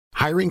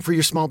Hiring for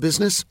your small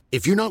business?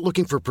 If you're not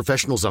looking for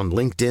professionals on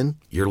LinkedIn,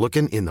 you're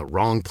looking in the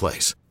wrong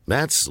place.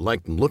 That's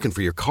like looking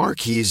for your car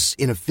keys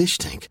in a fish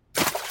tank.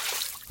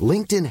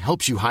 LinkedIn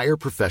helps you hire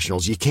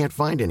professionals you can't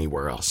find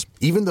anywhere else,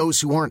 even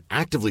those who aren't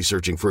actively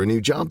searching for a new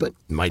job but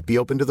might be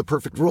open to the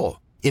perfect role.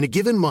 In a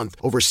given month,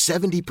 over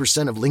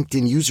 70% of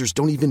LinkedIn users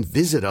don't even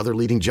visit other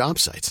leading job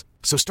sites.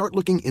 So start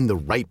looking in the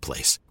right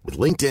place. With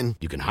LinkedIn,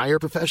 you can hire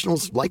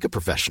professionals like a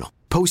professional.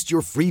 Post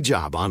your free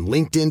job on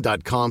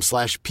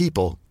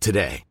linkedin.com/people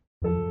today.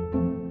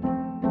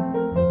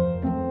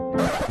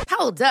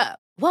 Hold up.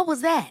 What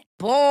was that?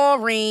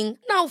 Boring.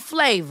 No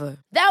flavor.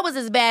 That was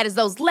as bad as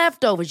those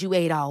leftovers you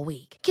ate all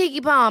week.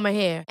 Keke Palmer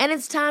here, and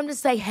it's time to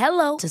say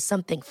hello to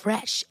something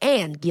fresh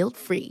and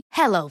guilt-free.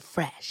 Hello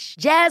Fresh.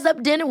 Jazz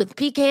up dinner with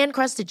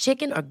pecan-crusted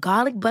chicken or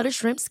garlic butter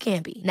shrimp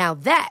scampi. Now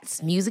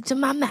that's music to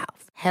my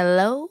mouth.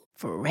 Hello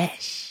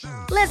Fresh.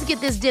 Let's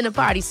get this dinner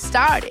party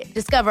started.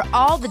 Discover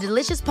all the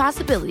delicious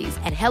possibilities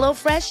at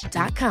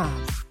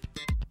hellofresh.com.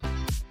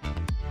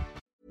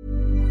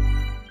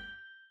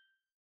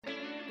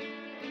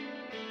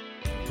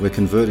 We're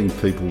converting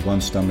people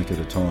one stomach at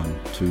a time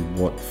to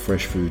what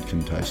fresh food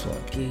can taste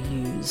like. You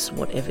use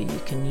whatever you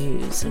can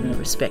use and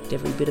respect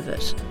every bit of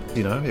it.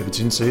 You know, if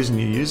it's in season,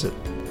 you use it.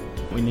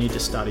 We need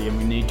to study and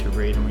we need to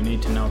read and we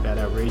need to know about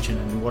our region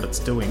and what it's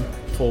doing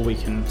before we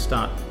can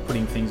start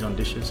putting things on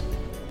dishes.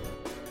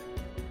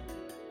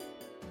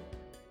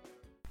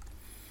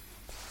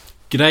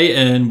 G'day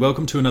and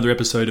welcome to another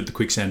episode of the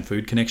Quicksand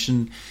Food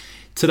Connection.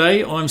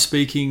 Today I'm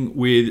speaking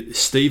with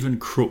Stephen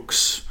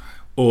Crooks,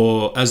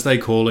 or as they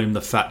call him, the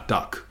Phatt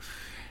Duck.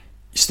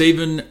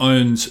 Stephen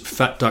owns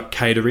Phatt Duck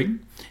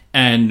Catering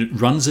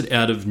and runs it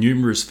out of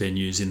numerous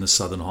venues in the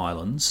Southern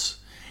Highlands.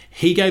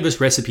 He gave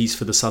us recipes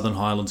for the Southern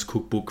Highlands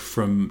Cookbook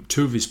from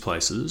two of his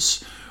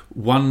places.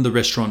 One, the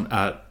restaurant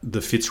at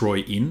the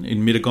Fitzroy Inn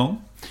in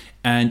Mittagong,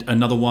 and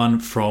another one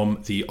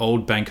from the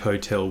Old Bank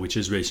Hotel, which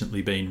has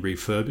recently been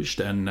refurbished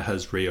and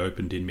has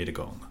reopened in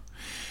Mittagong.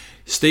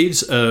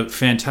 Steve's a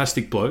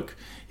fantastic bloke.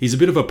 He's a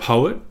bit of a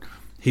poet.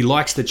 He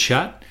likes to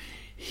chat.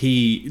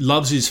 He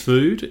loves his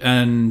food,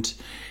 and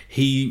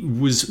he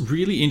was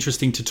really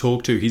interesting to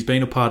talk to. He's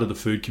been a part of the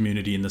food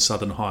community in the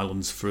Southern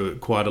Highlands for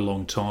quite a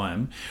long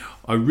time.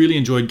 I really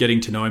enjoyed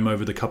getting to know him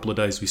over the couple of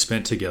days we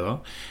spent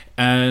together,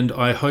 and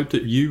I hope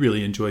that you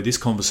really enjoy this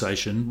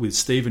conversation with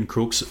Stephen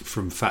Crooks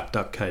from Phatt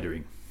Duck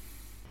Catering.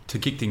 To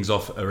kick things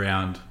off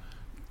around,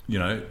 you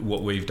know,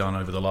 what we've done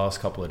over the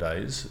last couple of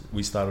days,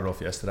 we started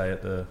off yesterday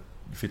at the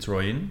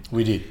Fitzroy Inn.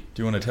 We did.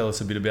 Do you want to tell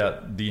us a bit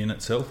about the inn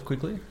itself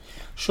quickly?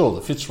 Sure.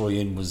 The Fitzroy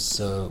Inn was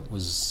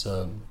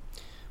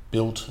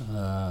built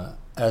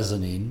as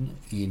an inn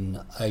in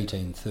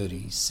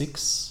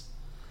 1836,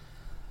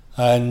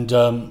 and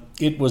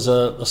it was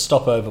a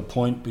stopover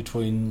point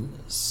between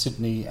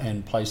Sydney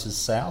and places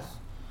south,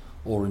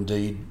 or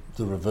indeed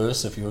the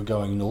reverse if you were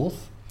going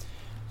north.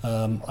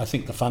 I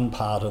think the fun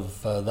part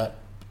of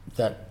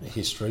that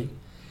history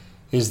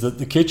is that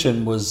the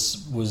kitchen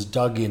was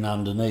dug in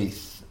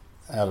underneath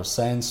out of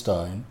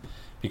sandstone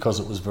because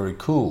it was very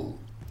cool.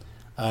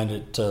 And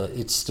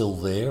it's still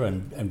there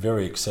and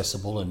very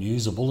accessible and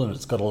usable, and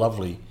it's got a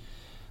lovely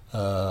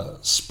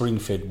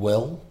spring-fed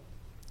well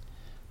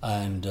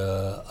and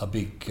a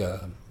big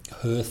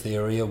hearth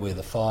area where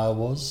the fire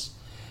was.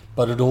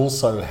 But it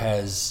also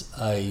has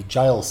a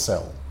jail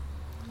cell,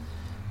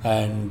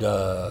 and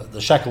the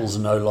shackles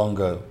are no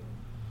longer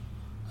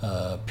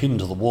pinned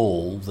to the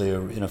wall.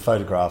 They're in a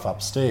photograph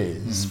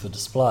upstairs for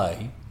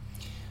display.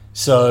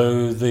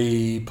 So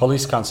the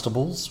police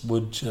constables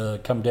would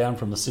come down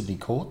from the Sydney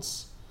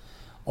courts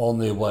on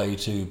their way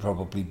to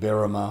probably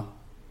Berrima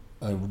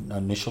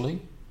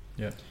initially,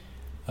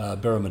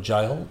 Berrima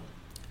Jail,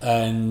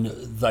 and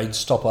they'd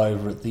stop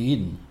over at the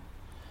inn.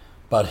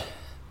 But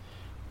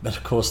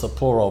of course the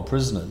poor old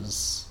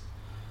prisoners,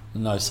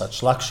 no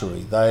such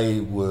luxury. They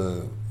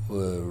were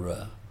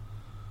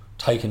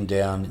taken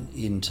down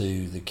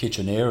into the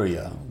kitchen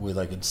area where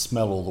they could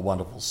smell all the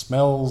wonderful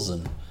smells,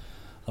 and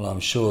I'm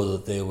sure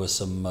that there were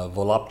some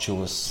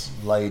voluptuous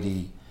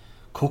lady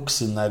cooks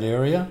in that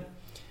area,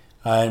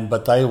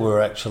 but they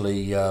were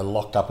actually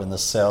locked up in the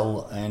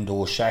cell and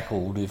or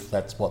shackled if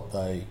that's what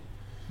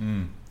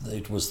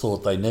it was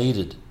thought they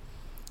needed.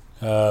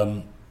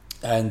 And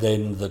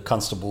then the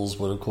constables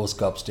would of course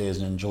go upstairs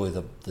and enjoy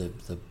the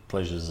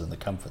pleasures and the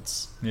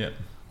comforts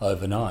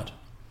overnight.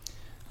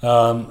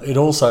 It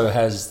also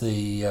has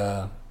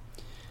the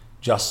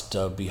just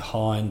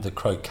behind the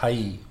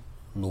croquet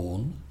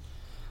lawn,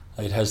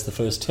 it has the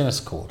first tennis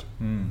court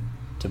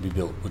to be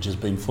built, which has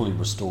been fully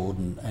restored,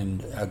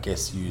 and our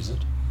guests use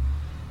it.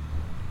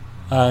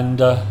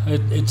 And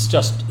it's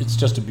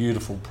just a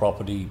beautiful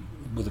property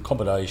with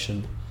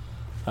accommodation.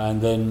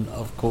 And then,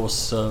 of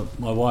course,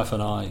 my wife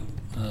and I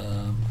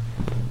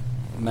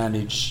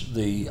manage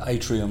the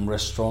Atrium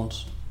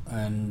restaurant,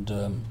 and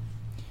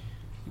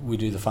we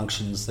do the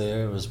functions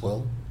there as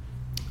well,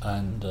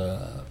 and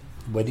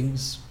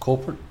weddings,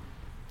 corporate.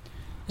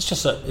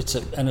 It's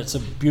a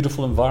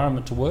beautiful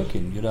environment to work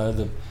in. You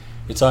know,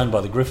 it's owned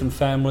by the Griffin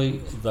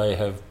family. They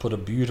have put a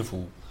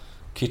beautiful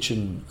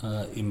kitchen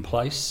in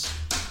place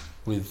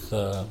with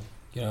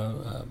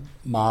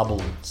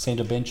marble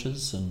centre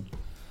benches and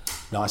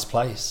nice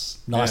place,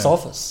 nice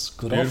office,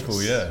 good Beautiful,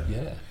 office.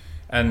 yeah.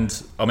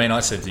 And I mean, I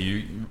said to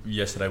you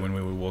yesterday when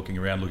we were walking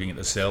around looking at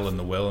the cell and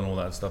the well and all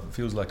that stuff, it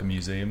feels like a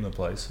museum, the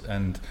place.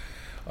 And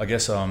I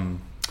guess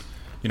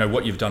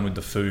what you've done with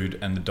the food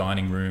and the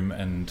dining room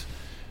and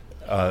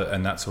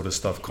that sort of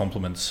stuff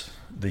complements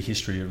the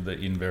history of the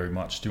inn very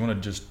much. Do you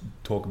want to just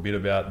talk a bit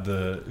about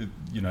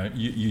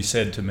you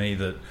said to me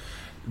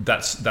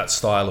that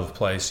style of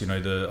place,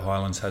 the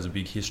Highlands has a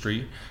big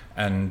history,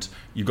 and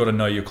you've got to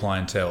know your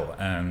clientele,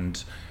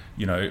 and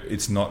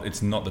it's not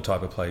the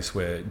type of place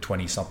where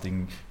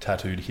 20-something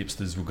tattooed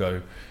hipsters will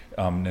go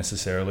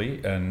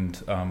necessarily,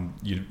 and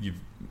you've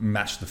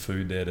matched the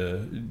food there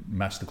to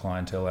match the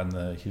clientele and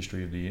the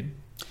history of the inn.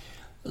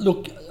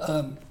 Look,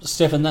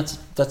 Stefan,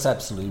 that's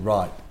absolutely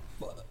right.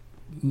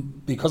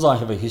 Because I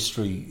have a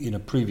history in a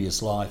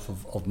previous life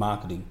of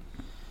marketing,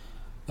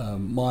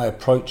 my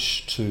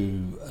approach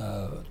to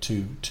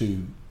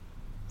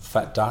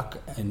Phatt Duck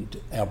and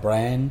our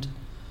brand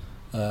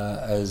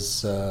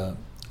as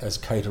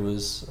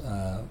caterers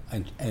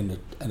and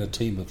a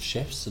team of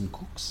chefs and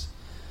cooks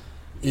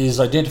is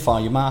identify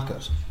your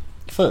market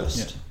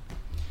first.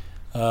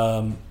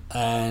 Yeah.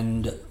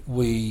 And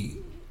we,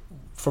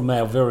 from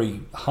our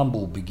very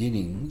humble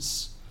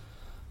beginnings,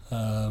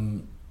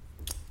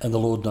 and the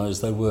Lord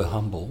knows they were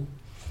humble,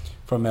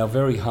 from our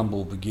very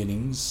humble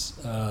beginnings,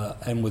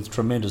 and with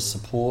tremendous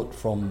support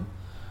from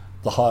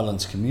the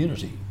Highlands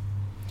community,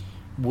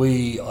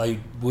 we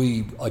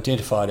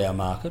identified our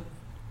market,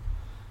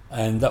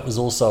 and that was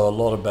also a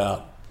lot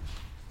about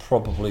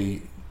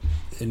probably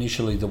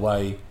initially the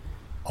way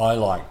I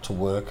like to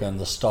work and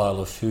the style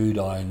of food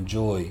I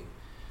enjoy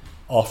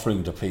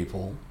offering to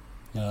people.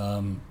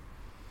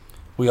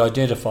 We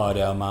identified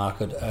our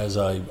market as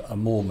a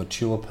more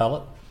mature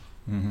palate.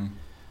 Mm-hmm.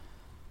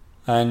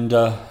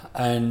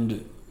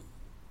 And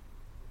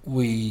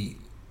we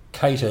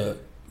cater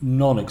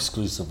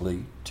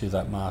non-exclusively to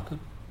that market.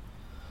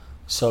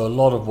 So a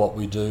lot of what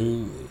we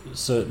do,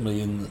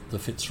 certainly in the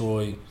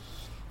Fitzroy,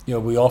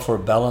 we offer a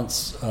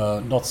balance,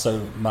 not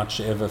so much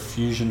ever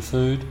fusion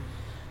food.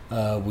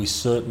 We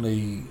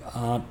certainly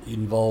aren't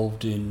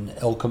involved in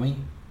alchemy,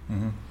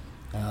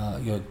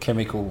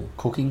 chemical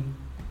cooking.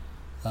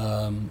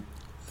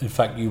 In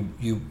fact,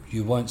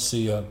 you won't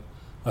see a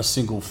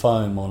single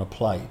foam on a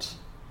plate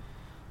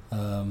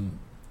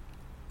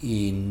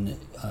in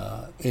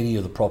any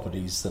of the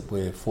properties that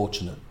we're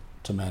fortunate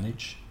to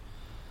manage.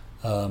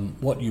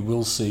 What you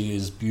will see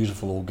is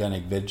beautiful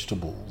organic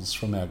vegetables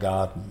from our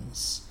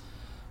gardens.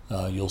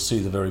 You'll see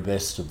the very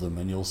best of them,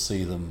 and you'll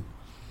see them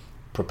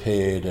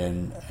prepared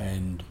and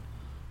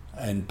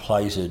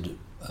plated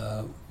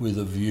with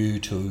a view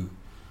to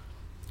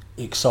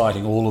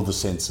exciting all of the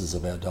senses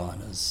of our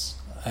diners,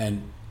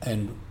 and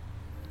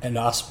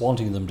us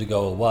wanting them to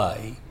go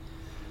away.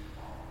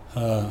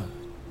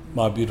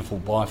 My beautiful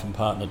wife and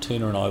partner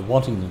Tina and I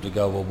wanting them to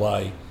go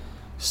away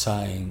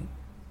saying,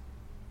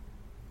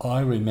 I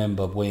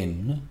remember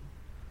when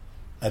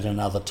at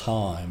another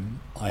time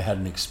I had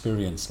an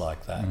experience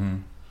like that.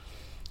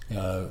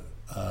 Mm-hmm.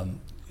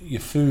 Your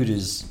food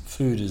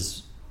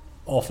is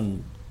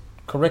often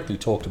correctly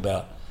talked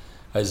about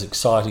as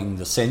exciting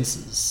the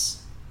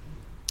senses,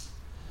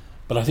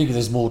 but I think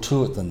there's more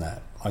to it than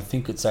that. I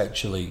think it's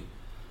actually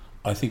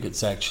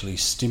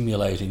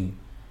stimulating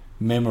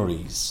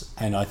memories,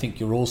 and I think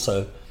you're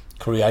also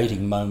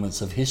creating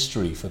moments of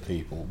history for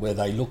people where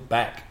they look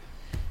back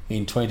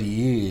in 20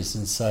 years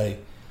and say,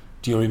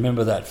 do you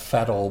remember that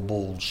fat old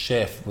bald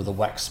chef with a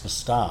waxed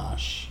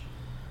moustache?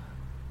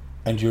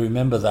 And do you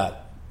remember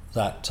that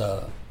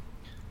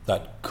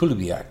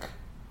coulibiac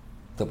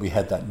that we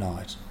had that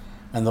night?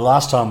 And the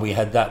last time we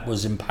had that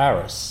was in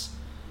Paris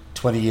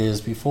 20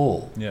 years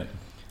before. Yeah.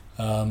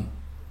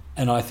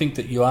 And I think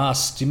that you are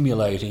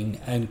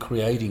stimulating and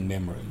creating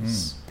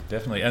memories.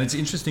 Definitely. And it's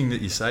interesting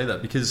that you say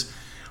that, because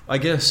I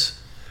guess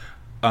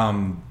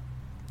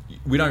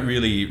we don't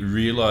really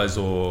realise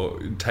or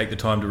take the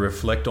time to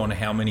reflect on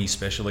how many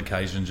special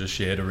occasions are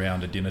shared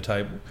around a dinner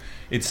table.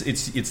 It's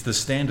the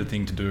standard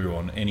thing to do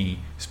on any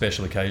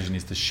special occasion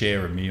is to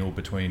share a meal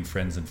between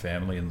friends and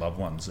family and loved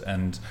ones.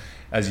 And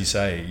as you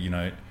say,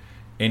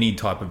 any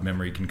type of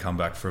memory can come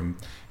back from,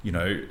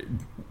 your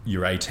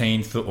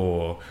 18th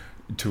or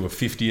to a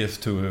 50th,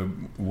 to a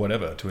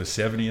whatever, to a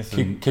 70th.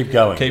 Keep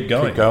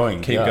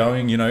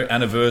going.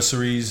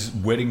 Anniversaries,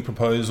 wedding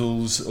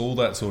proposals, all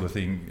that sort of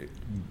thing.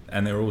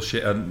 And they're all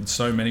shared, and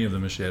so many of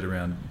them are shared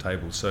around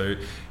tables. So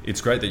it's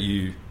great that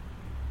you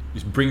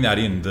bring that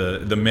in,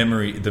 the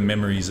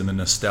memories and the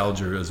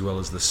nostalgia, as well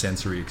as the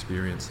sensory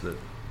experience that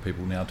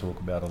people now talk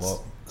about a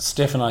lot.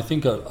 Stefan, I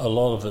think a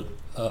lot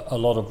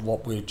of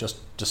what we're just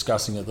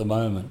discussing at the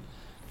moment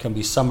can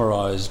be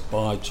summarised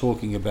by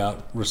talking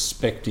about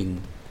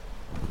respecting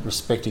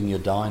your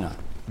diner.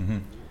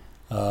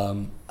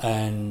 Mm-hmm.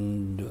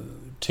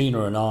 And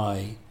Tina and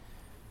I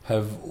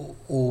have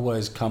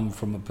always come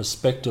from a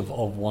perspective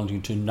of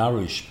wanting to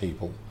nourish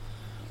people,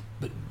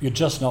 but you're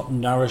just not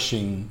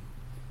nourishing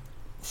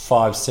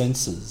five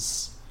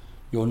senses,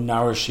 you're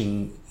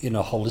nourishing in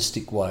a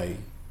holistic way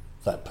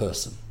that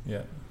person.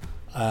 Yeah.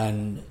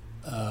 And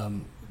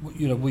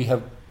we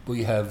have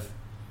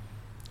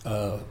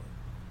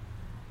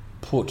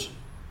put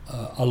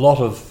a lot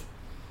of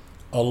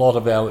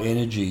our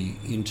energy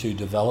into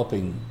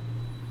developing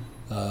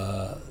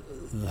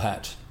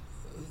that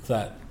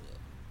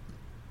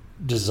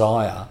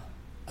desire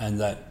and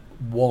that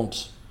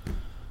want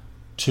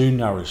to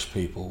nourish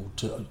people.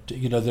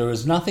 There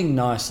is nothing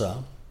nicer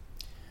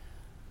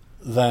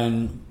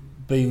than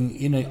being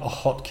in a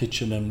hot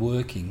kitchen and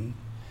working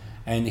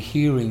and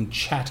hearing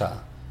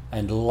chatter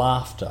and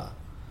laughter,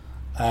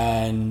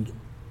 and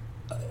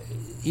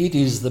it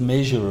is the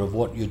measure of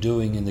what you're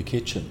doing in the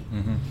kitchen.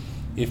 Mm-hmm.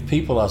 If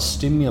people are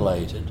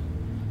stimulated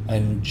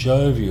and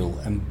jovial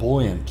and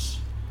buoyant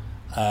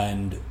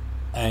and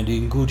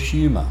in good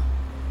humour,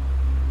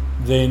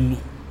 then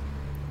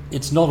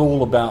it's not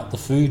all about the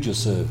food you're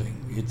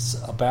serving. It's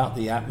about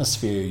the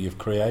atmosphere you've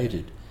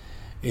created.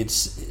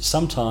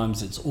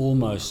 Sometimes it's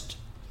almost,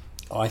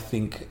 I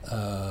think,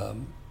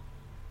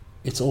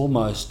 it's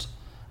almost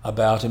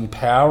about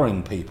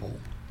empowering people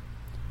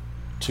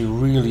to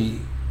really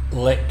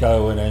let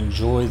go and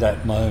enjoy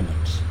that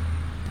moment.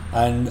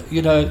 And,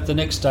 the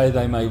next day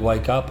they may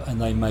wake up and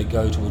they may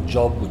go to a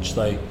job which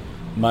they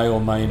may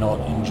or may not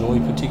enjoy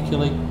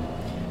particularly.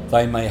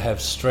 They may have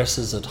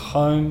stresses at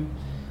home.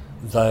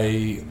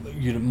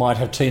 You might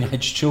have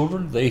teenage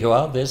children. There you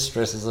are, there's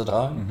stresses at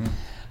home.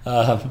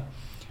 Mm-hmm.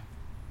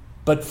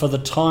 But for the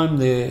time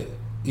they're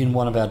in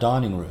one of our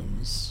dining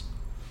rooms,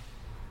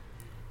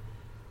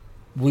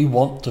 we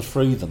want to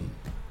free them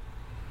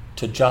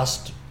to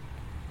just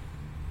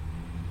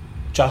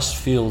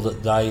feel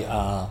that they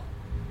are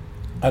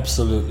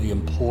absolutely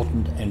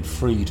important and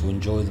free to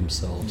enjoy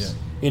themselves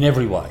in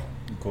every way.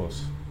 Of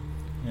course.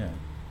 Yeah.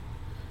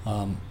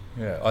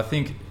 I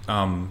think,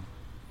 as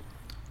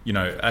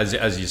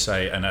you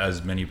say, and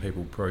as many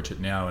people approach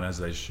it now and as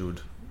they should,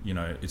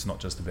 it's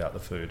not just about the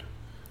food.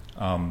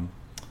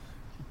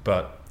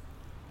 But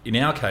in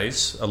our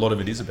case, a lot of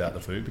it is about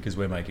the food because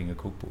we're making a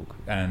cookbook.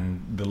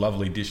 And the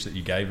lovely dish that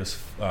you gave us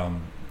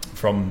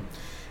from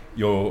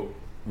your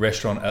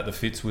restaurant at the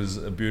Fitz was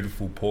a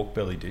beautiful pork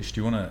belly dish.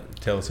 Do you want to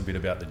tell us a bit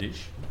about the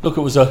dish? Look,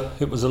 it was a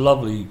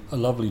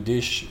lovely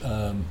dish.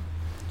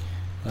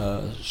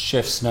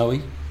 Chef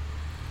Snowy,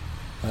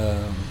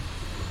 you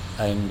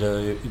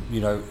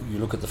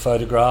look at the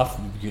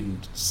photograph, you can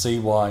see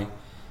why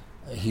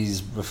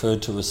he's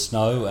referred to as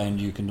Snow,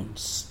 and you can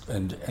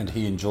and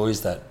he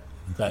enjoys that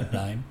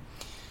name.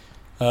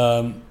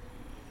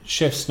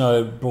 Chef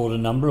Snow brought a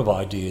number of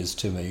ideas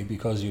to me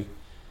because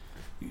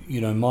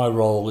my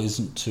role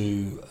isn't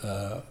to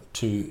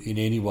in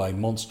any way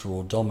monster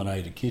or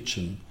dominate a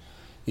kitchen.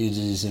 It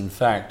is in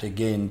fact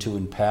again to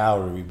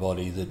empower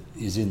everybody that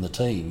is in the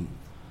team.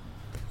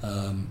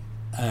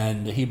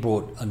 And he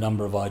brought a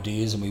number of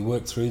ideas, and we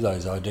worked through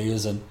those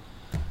ideas, and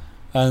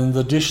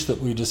the dish that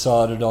we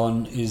decided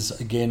on is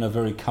again a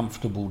very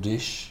comfortable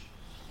dish.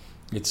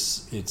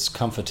 It's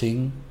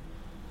comforting.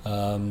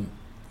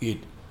 It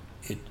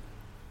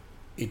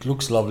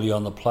looks lovely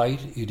on the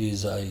plate. It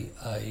is a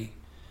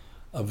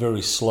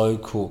very slow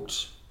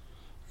cooked,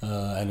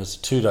 and it's a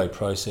 2-day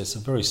process. A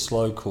very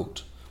slow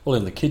cooked. Well,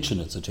 in the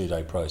kitchen, it's a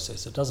 2-day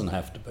process. It doesn't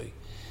have to be.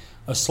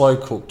 A slow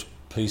cooked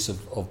piece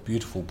of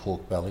beautiful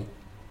pork belly,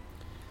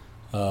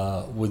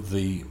 with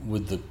the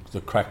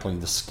crackling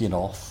the skin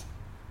off,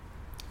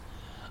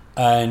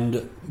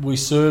 and we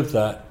serve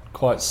that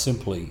quite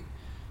simply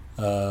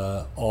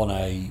on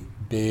a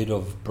bed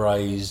of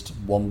braised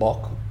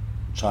wombok,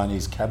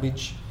 Chinese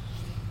cabbage.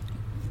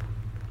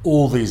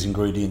 All these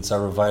ingredients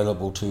are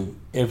available to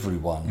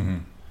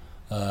everyone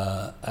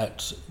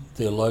at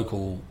their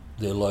local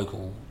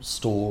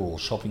store or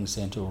shopping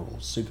centre or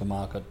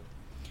supermarket,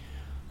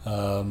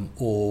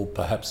 or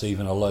perhaps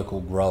even a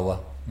local grower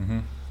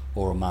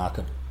or a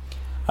market.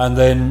 And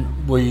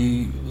then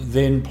we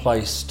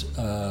placed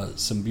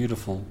some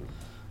beautiful,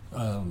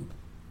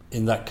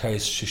 in that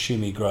case,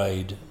 sashimi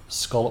grade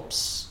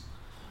scallops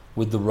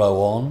with the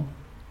roe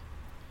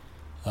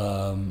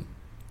on,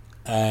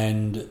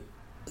 and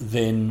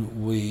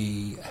then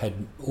we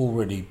had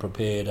already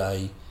prepared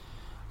a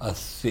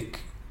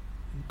thick,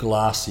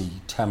 glassy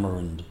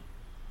tamarind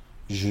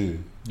jus,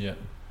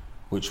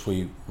 which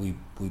we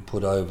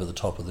put over the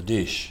top of the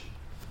dish.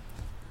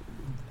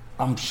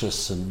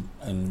 Umptuous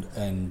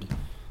and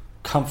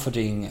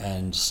comforting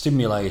and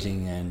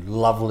stimulating and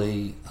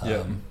lovely,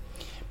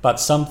 but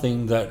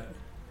something that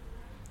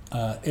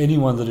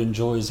anyone that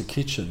enjoys a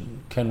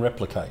kitchen can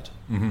replicate.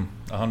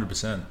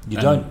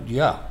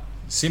 100%.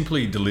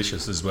 Simply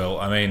delicious as well.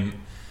 I mean,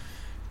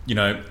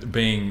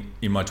 being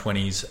in my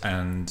 20s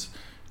and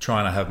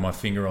trying to have my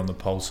finger on the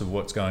pulse of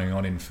what's going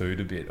on in food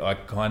a bit, I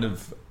kind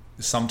of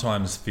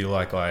sometimes feel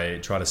like I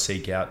try to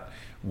seek out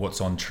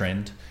what's on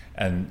trend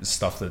and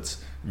stuff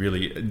that's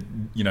really,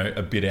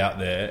 a bit out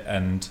there.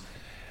 And,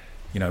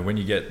 when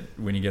you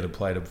get a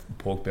plate of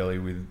pork belly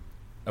with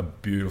a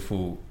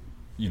beautiful,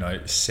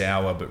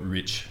 sour but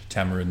rich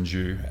tamarind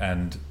jus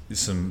and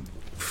some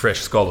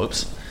fresh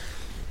scallops,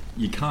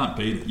 you can't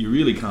beat it. You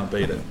really can't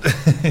beat it.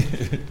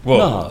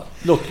 No,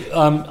 look,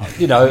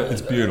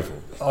 it's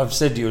beautiful. I've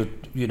said to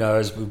you,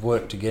 as we've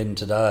worked again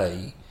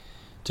today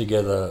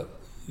together,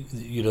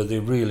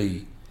 there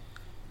really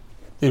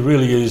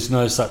is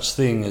no such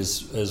thing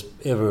as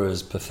ever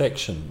as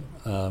perfection,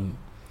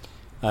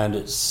 and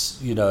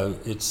it's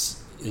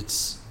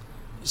it's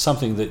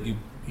something that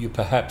you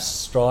perhaps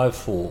strive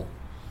for,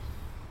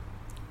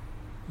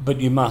 but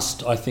you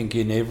must, I think,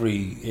 in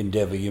every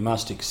endeavour, you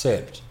must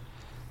accept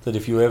that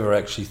if you ever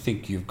actually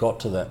think you've got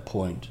to that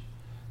point,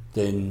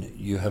 then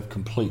you have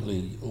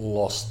completely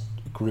lost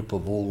grip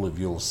of all of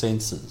your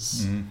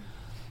senses,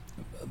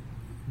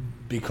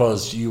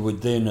 because you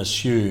would then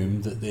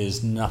assume that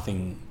there's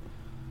nothing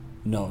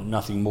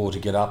more to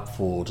get up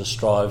for, to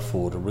strive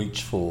for, to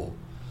reach for.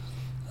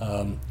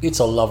 It's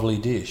a lovely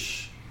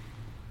dish,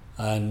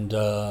 and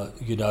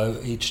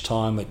each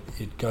time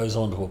it goes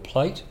onto a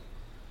plate,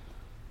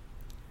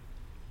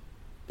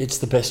 it's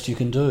the best you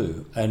can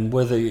do. And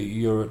whether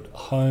you're at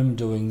home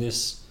doing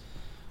this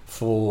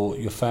for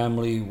your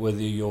family,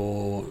 whether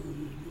you're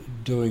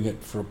doing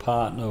it for a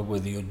partner,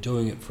 whether you're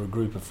doing it for a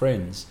group of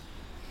friends,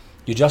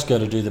 you're just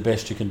going to do the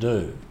best you can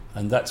do,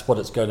 and that's what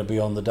it's going to be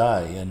on the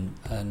day.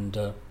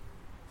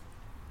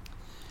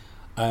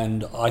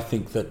 And I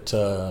think that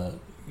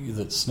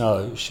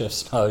Chef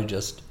Snow,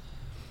 just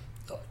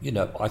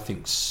I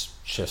think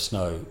Chef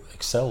Snow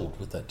excelled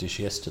with that dish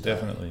yesterday.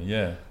 Definitely,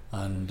 yeah.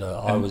 And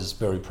I was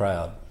very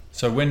proud.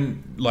 So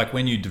when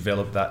you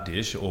develop that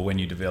dish, or when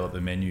you develop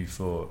the menu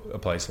for a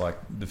place like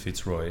the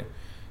Fitzroy,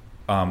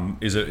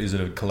 is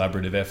it a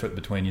collaborative effort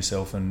between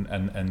yourself and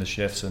the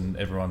chefs, and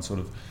everyone sort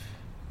of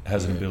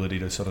has an ability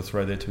to sort of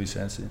throw their 2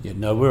 cents in? Yeah,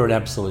 no, we're an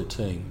absolute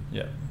team.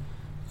 Yeah.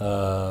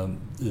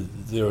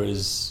 There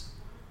is,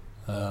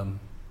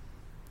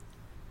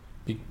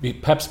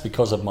 perhaps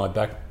because of my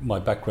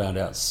background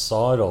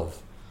outside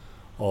of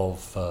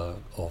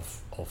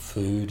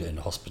food and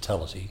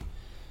hospitality,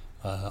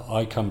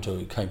 I came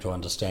to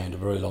understand a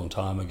very long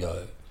time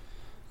ago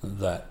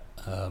that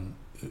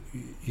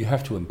you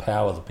have to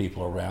empower the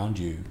people around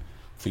you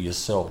for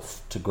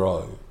yourself to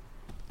grow.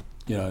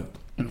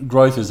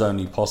 Growth is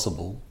only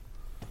possible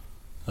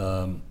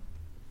through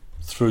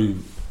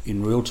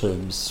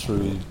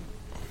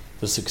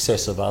the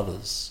success of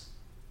others.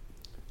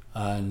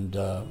 And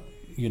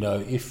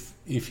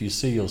if you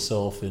see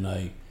yourself in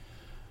a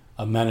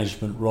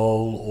management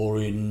role, or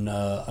in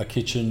a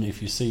kitchen,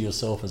 if you see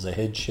yourself as a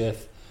head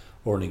chef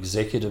or an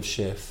executive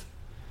chef,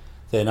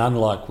 then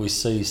unlike we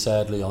see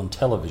sadly on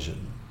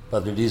television,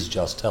 but it is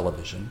just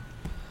television,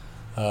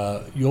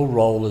 your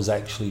role is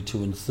actually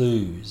to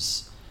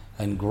enthuse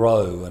and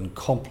grow and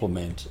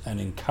complement and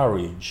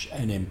encourage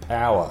and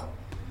empower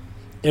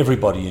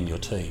everybody in your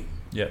team.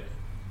 Yep.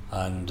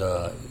 And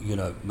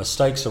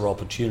mistakes are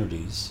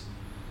opportunities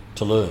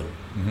to learn.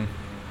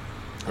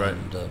 Mm-hmm. Right.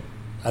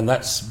 And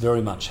that's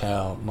very much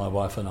how my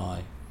wife and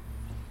I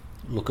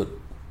look at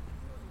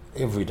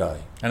every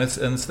day. And it's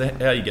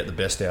how you get the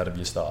best out of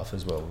your staff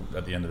as well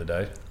at the end of the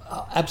day.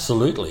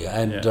 Absolutely.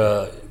 And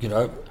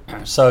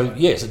so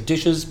yes,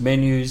 dishes,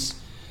 menus.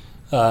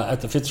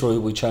 At the Fitzroy,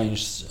 we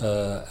change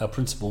our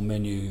principal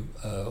menu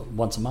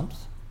once a month.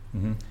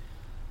 Mm-hmm.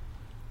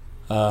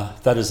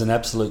 That is an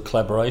absolute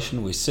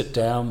collaboration. We sit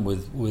down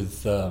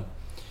with a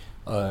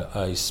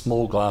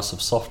small glass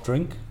of soft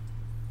drink.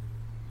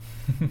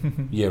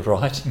 Yeah,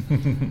 right.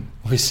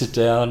 We sit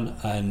down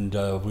and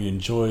we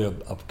enjoy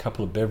a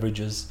couple of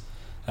beverages,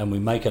 and we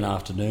make an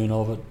afternoon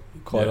of it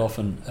quite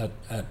often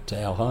at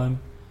our home.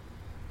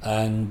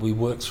 And we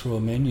work through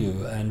a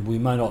menu, and we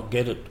may not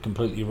get it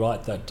completely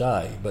right that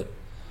day, but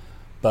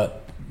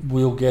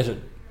we'll get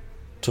it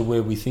to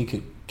where we think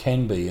it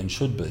can be and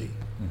should be.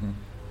 Mm-hmm.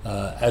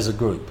 As a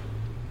group.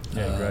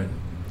 Yeah, great.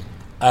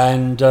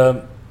 And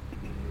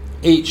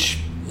each,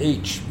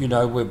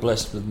 we're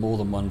blessed with more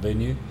than one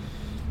venue.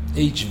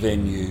 Each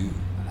venue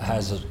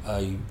has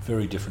a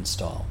very different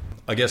style.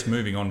 I guess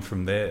moving on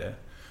from there,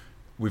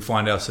 we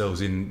find ourselves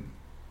in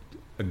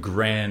a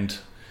grand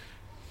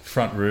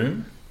front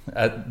room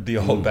at the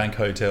old Bank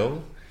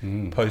Hotel,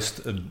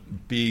 post a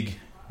big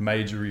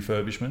major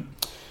refurbishment.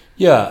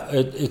 Yeah,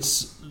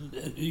 it's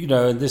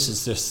and this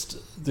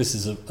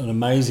is an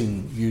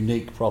amazing,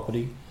 unique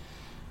property.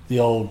 The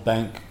old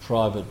Bank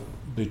private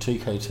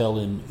boutique hotel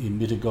in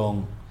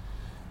Mittagong,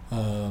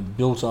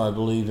 built, I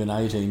believe, in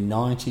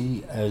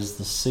 1890 as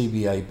the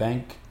CBA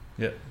Bank.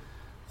 Yeah.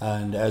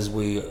 And as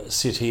we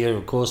sit here,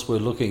 of course, we're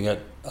looking at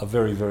a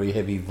very, very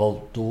heavy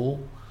vault door,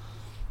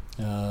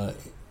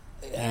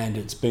 and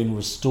it's been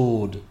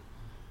restored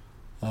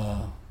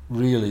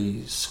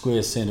really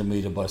square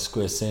centimetre by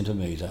square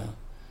centimetre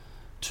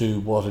to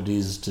what it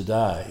is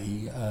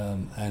today,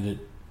 and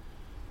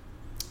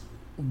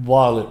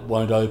while it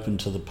won't open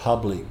to the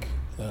public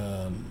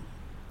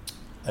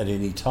at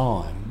any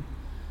time,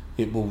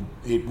 it will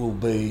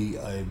be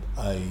a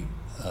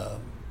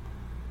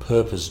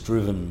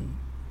purpose-driven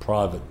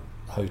private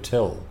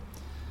hotel,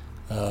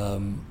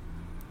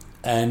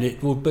 and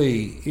it will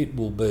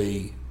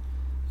be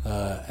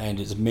and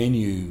its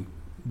menu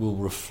will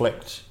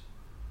reflect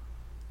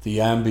the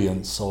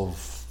ambience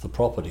of the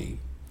property.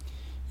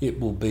 It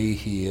will be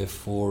here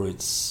for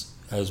its,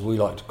 as we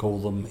like to call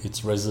them,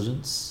 its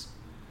residents.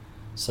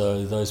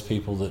 So those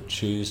people that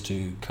choose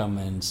to come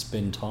and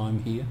spend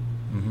time here,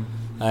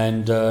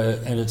 and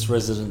its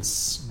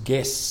residents'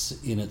 guests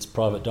in its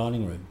private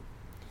dining room,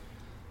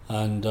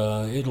 and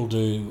it will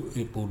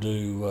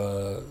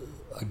do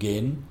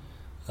again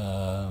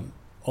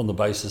on the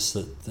basis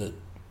that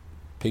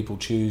people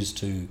choose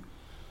to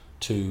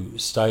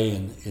stay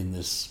in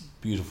this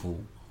beautiful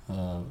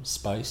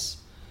space.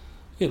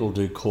 It'll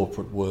do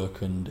corporate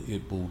work, and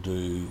it will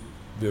do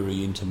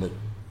very intimate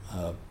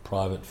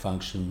private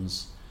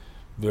functions,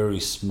 very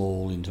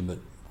small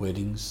intimate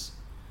weddings,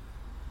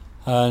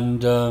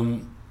 and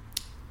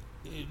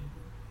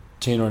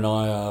Tina and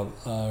I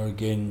are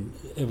again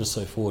ever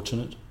so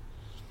fortunate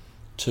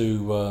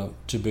to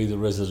be the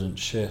resident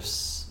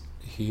chefs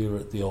here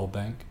at the Old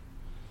Bank,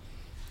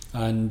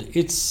 and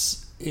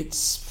its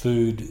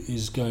food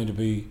is going to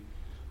be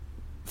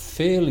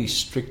fairly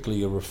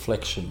strictly a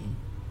reflection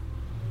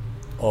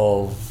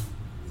of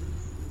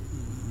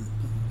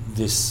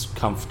this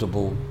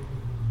comfortable,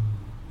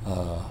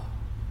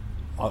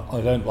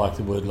 I don't like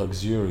the word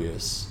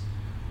luxurious,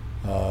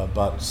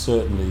 but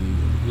certainly,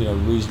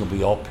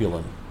 reasonably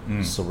opulent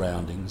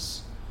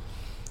surroundings.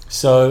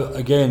 So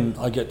again,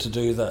 I get to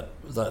do that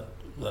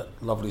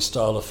lovely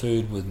style of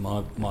food with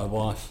my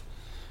wife,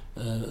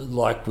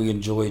 like we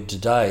enjoyed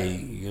today.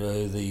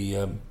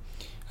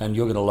 And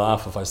you're going to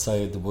laugh if I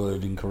say the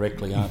word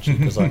incorrectly, aren't you?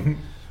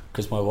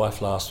 Because my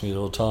wife laughs at me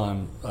all the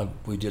time.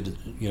 We did,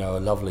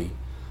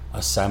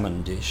 a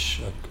salmon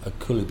dish, a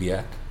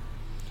coulibiac,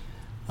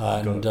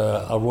 and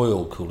a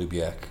royal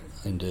coulibiac,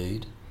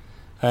 indeed.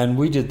 And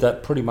we did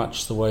that pretty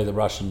much the way the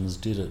Russians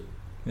did it,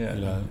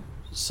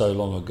 so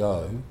long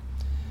ago.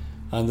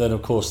 And then,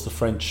 of course, the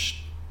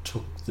French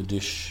took the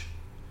dish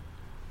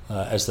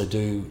as they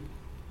do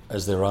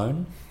as their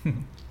own,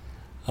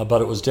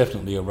 but it was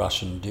definitely a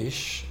Russian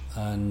dish,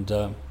 and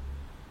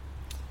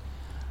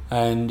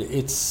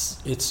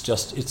it's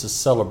a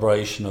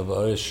celebration of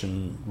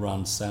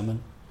ocean-run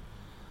salmon,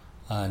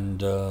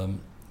 and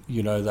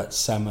that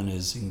salmon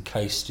is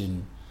encased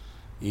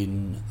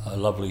in a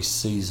lovely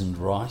seasoned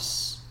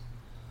rice,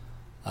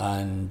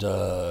 and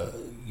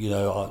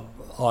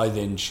I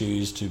then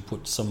choose to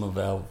put some of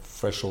our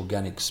fresh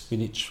organic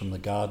spinach from the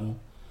garden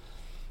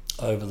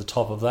over the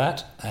top of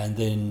that, and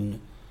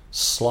then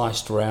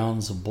sliced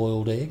rounds of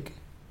boiled egg,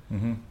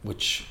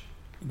 which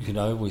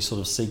we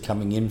sort of see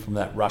coming in from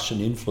that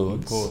Russian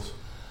influence. Of course.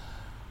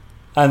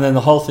 And then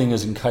the whole thing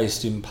is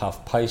encased in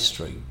puff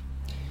pastry.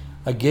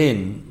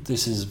 Again,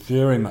 this is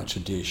very much a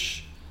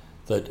dish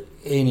that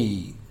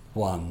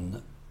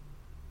anyone,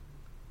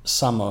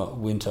 summer,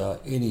 winter,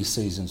 any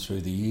season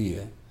through the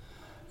year,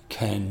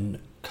 can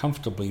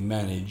comfortably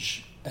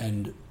manage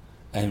and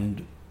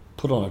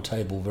put on a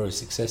table very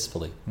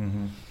successfully.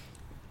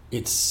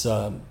 It's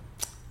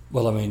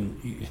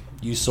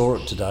you saw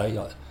it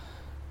today.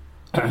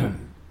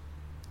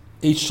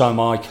 Each time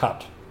I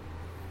cut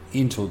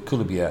into a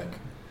coulibiac,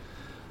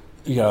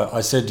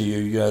 I said to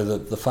you,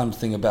 the fun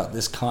thing about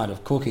this kind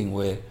of cooking,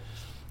 where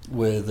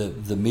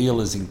the meal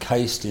is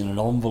encased in an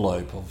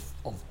envelope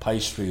of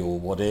pastry or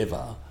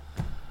whatever,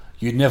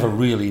 you'd never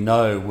really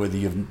know whether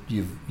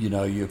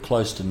you're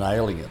close to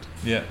nailing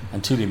it,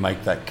 until you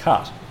make that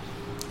cut.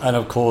 And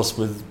of course,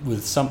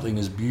 with something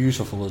as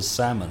beautiful as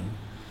salmon,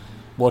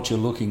 what you're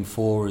looking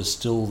for is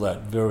still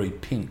that very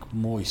pink,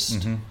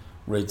 moist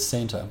red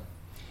centre.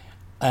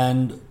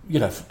 And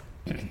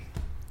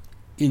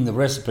in the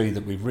recipe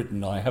that we've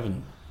written, I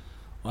haven't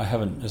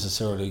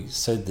necessarily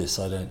said this,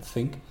 I don't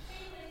think,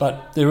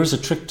 but there is a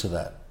trick to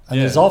that, and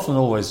there's often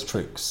always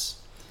tricks.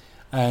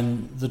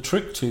 And the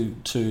trick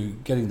to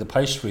getting the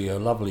pastry a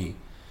lovely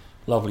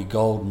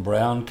golden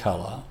brown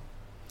colour,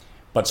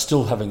 but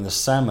still having the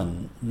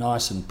salmon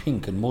nice and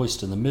pink and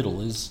moist in the middle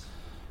is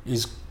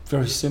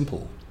very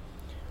simple.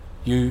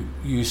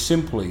 You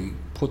simply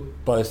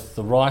put both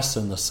the rice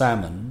and the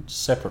salmon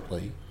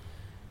separately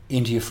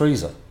into your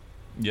freezer.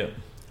 Yep.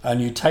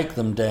 And you take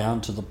them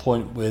down to the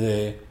point where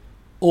they're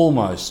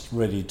almost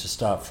ready to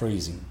start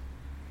freezing.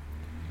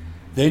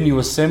 Then you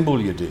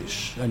assemble your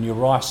dish, and your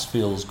rice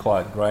feels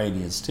quite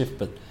grainy and stiff,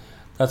 but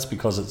that's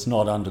because it's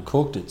not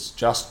undercooked, it's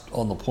just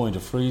on the point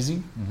of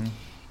freezing.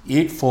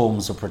 It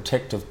forms a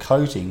protective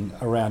coating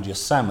around your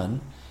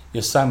salmon.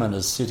 Your salmon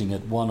is sitting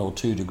at 1 or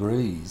 2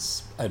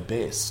 degrees at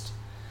best.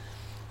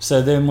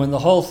 So then when the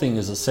whole thing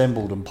is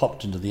assembled and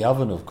popped into the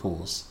oven, of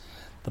course,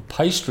 the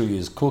pastry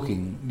is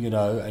cooking,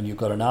 and you've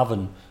got an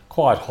oven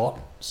quite hot,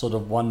 sort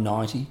of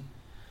 190.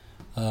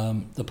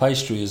 The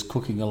pastry is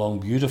cooking along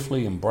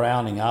beautifully and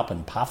browning up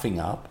and puffing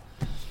up.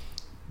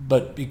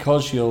 But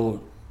because your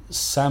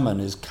salmon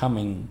is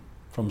coming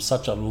from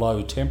such a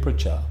low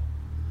temperature,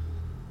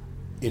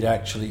 it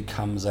actually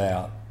comes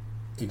out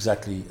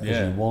exactly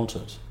as you want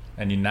it.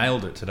 And you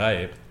nailed it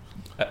today.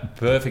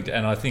 Perfect.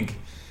 And I think...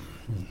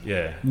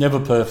 Never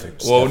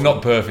perfect. Well,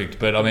 not perfect,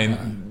 but I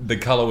mean, the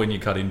colour when you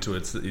cut into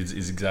it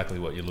is exactly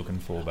what you're looking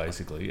for,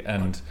 basically.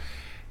 And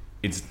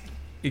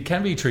it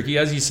can be tricky.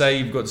 As you say,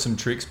 you've got some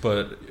tricks,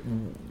 but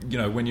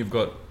when you've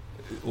got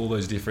all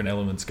those different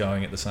elements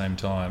going at the same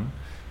time,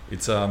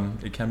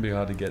 it can be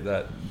hard to get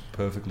that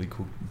perfectly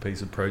cooked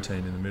piece of protein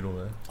in the middle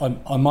there.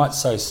 I might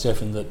say,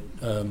 Stefan, that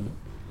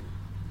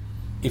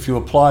if you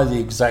apply the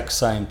exact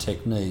same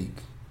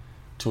technique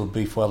to a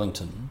beef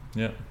Wellington,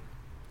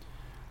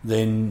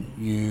 then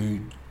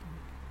you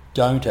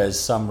don't, as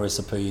some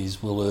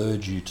recipes will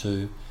urge you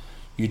to,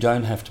 you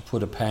don't have to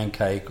put a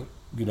pancake,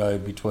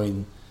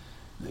 between,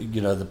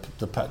 the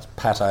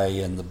pate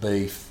and the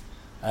beef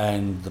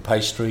and the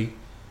pastry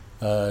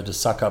to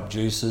suck up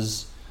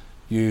juices.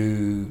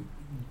 You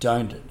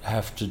don't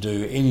have to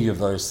do any of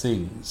those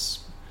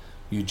things.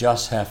 You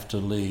just have to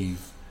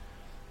leave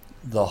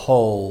the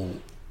whole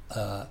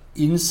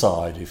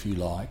inside, if you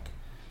like,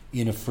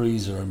 in a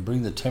freezer and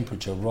bring the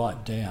temperature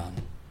right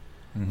down.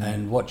 Mm-hmm.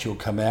 And what you'll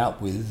come out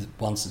with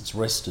once it's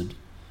rested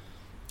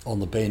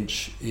on the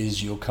bench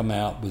is you'll come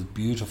out with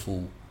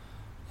beautiful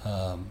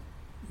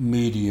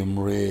medium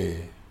rare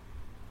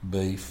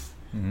beef,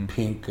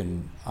 pink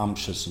and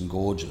umptious and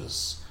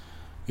gorgeous,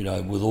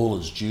 with all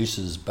its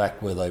juices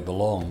back where they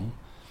belong.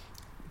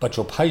 But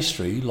your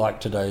pastry, like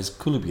today's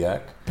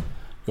koulibiac,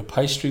 your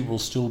pastry will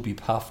still be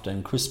puffed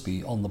and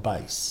crispy on the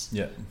base.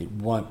 Yeah. It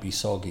won't be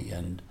soggy.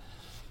 And,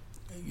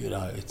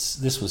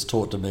 this was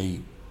taught to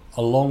me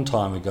a long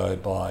time ago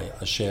by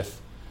a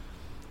chef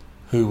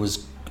who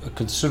was a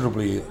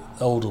considerably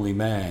elderly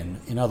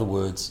man. In other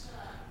words,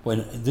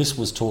 when this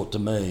was taught to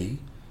me,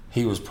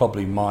 he was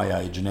probably my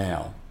age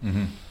now.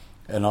 Mm-hmm.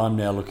 And I'm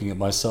now looking at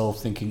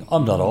myself thinking,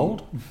 I'm not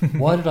old.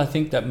 Why did I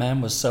think that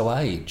man was so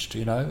aged?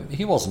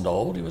 He wasn't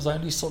old. He was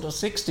only sort of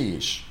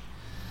 60-ish.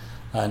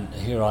 And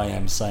here I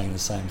am saying the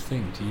same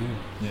thing to you.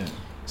 Yeah.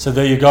 So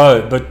there you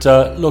go. But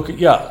look,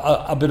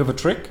 a bit of a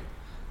trick.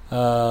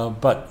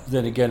 But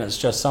then again, it's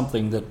just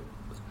something that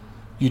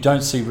you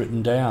don't see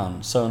written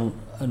down. So,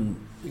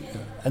 and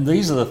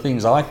these are the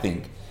things I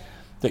think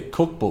that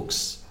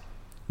cookbooks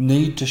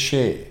need to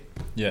share.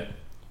 Yeah.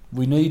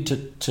 We need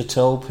to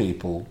tell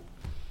people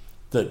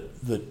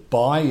that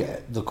buy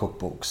the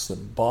cookbooks,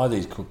 that buy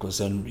these cookbooks,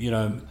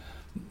 and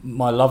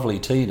my lovely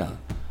Tina,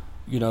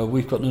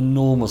 we've got an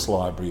enormous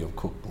library of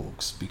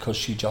cookbooks because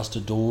she just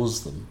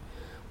adores them,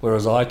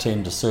 whereas I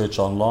tend to search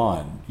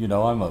online.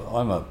 I'm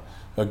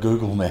a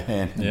Google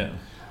man. Yeah.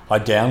 I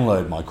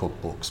download my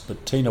cookbooks,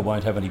 but Tina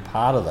won't have any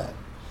part of that.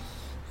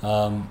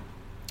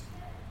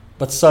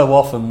 But so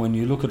often when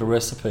you look at a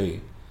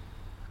recipe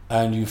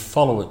and you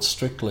follow it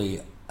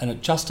strictly and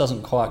it just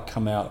doesn't quite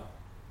come out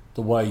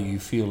the way you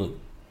feel it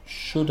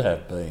should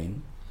have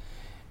been,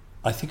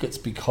 I think it's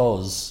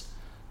because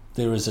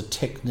there is a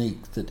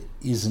technique that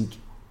isn't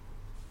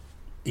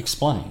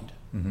explained.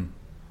 Mm-hmm.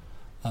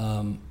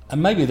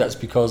 And maybe that's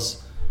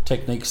because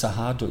techniques are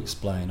hard to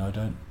explain. I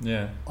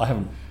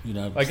haven't,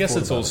 I guess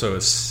it's also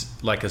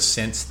like a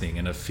sense thing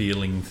and a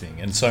feeling thing.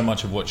 And so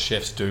much of what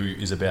chefs do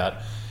is about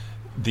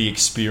the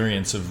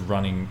experience of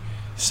running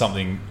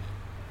something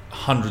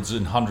hundreds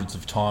and hundreds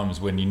of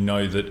times, when you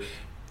know that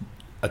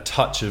a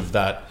touch of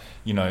that,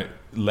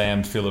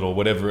 lamb fillet or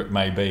whatever it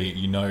may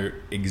be,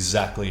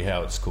 exactly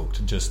how it's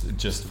cooked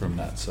just from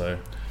that. So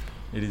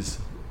it is.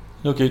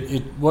 Look,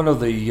 one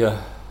of the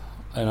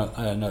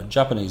and a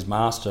Japanese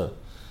master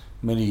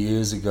many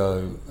years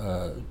ago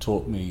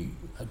taught me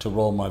to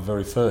roll my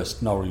very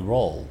first nori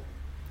roll,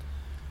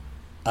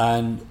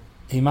 and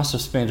he must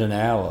have spent an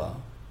hour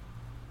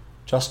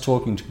just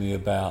talking to me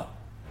about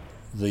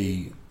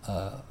the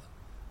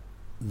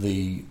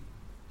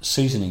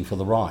seasoning for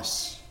the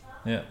rice.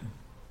 Yeah.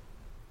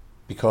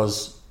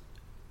 Because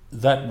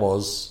that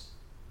was,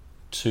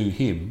 to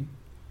him,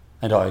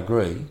 and I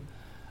agree,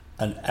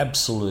 an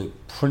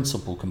absolute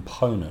principal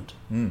component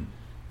in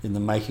the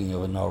making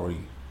of a nori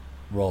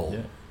roll,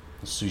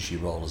 a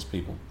sushi roll as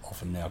people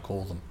often now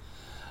call them.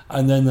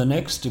 And then the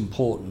next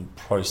important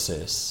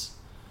process,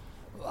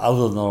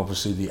 other than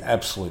obviously the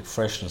absolute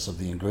freshness of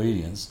the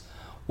ingredients,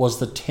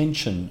 was the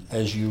tension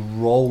as you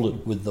roll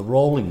it with the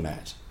rolling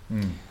mat.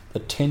 The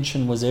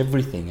tension was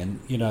everything,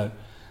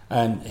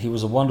 and he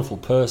was a wonderful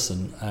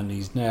person, and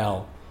he's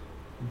now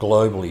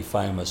globally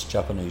famous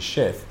Japanese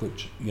chef,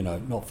 which,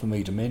 not for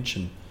me to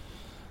mention,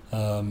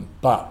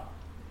 but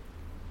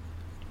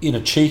in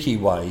a cheeky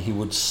way he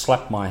would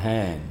slap my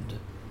hand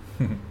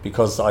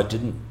because I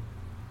didn't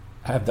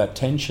have that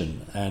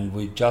tension, and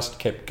we just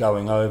kept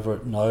going over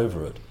it and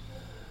over it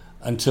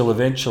until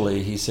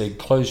eventually he said,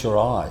 "Close your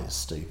eyes,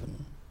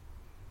 Stephen,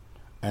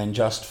 and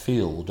just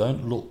feel,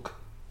 don't look."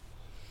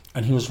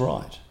 And he was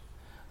right.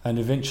 And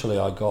eventually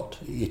I got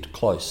it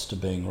close to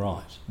being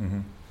right.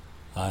 Mm-hmm.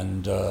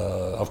 And,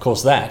 of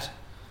course,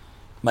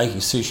 making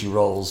sushi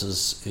rolls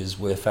is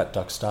where Phatt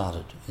Duck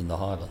started, in the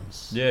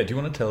Highlands. Yeah, do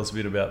you want to tell us a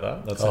bit about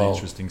that? That's an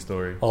interesting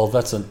story. Oh,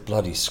 that's a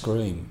bloody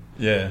scream.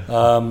 Yeah.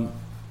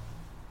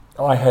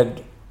 I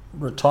had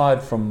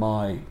retired from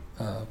my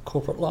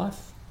corporate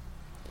life,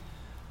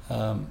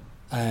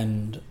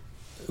 and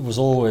it was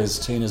always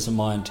Tina's and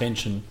my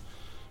intention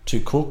to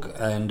cook,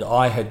 and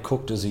I had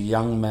cooked as a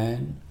young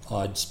man.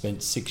 I'd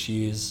spent 6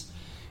 years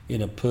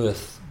in a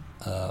Perth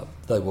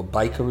They were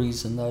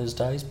bakeries in those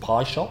days,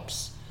 pie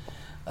shops,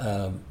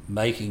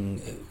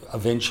 making,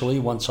 eventually,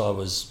 once I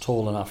was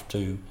tall enough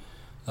to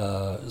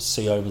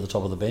see over the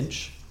top of the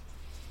bench,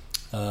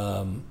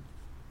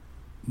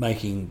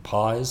 making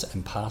pies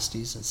and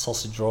pasties and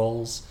sausage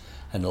rolls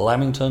and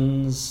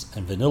lamingtons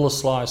and vanilla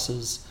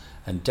slices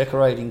and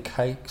decorating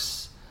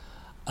cakes.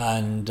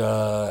 And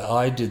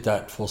I did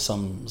that for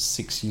some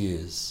 6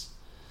 years.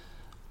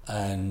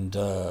 And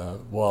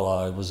while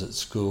I was at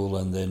school,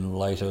 and then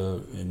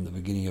later in the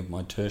beginning of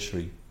my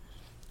tertiary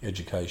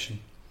education.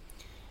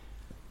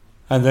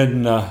 And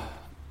then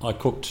I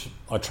cooked,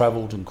 I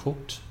travelled and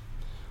cooked.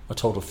 I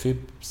told a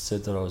fib,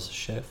 said that I was a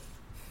chef,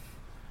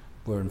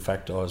 where in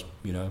fact I was,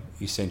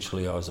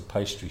 essentially I was a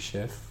pastry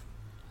chef.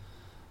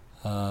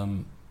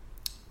 And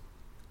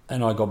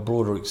I got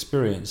broader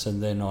experience,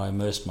 and then I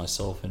immersed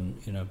myself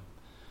in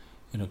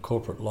a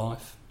corporate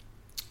life,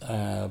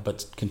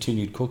 but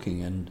continued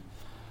cooking. And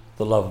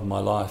the love of my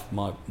life,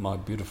 my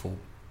beautiful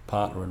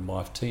partner and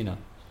wife Tina,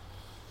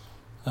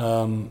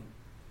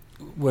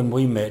 when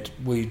we met,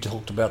 we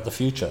talked about the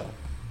future,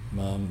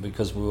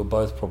 because we were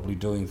both probably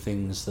doing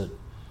things that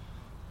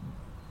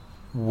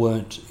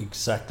weren't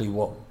exactly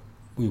what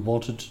we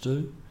wanted to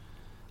do,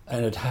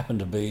 and it happened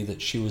to be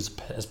that she was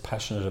as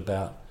passionate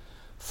about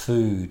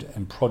food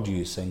and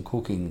produce and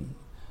cooking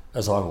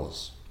as I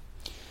was.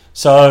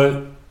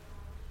 So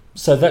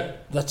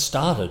that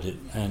started it,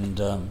 and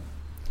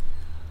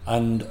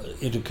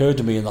it occurred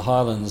to me in the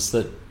Highlands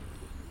that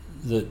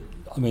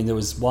there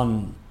was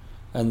one,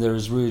 and there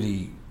is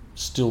really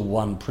still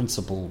one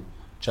principal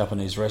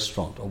Japanese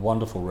restaurant, a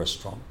wonderful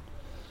restaurant,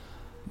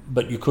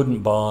 but you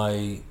couldn't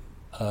buy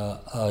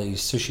a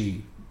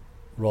sushi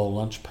roll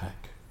lunch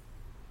pack,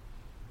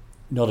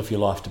 not if your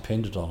life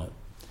depended on it.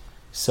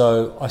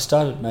 So I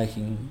started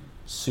making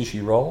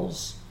sushi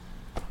rolls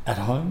at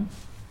home,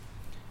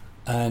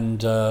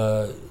 and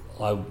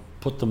I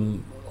put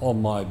them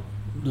on my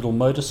little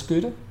motor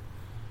scooter.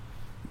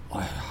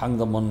 I hung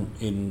them on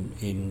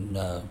in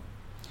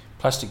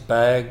plastic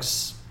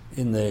bags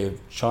in their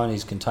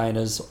Chinese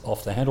containers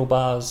off the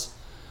handlebars.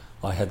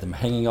 I had them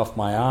hanging off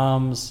my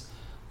arms.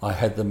 I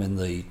had them in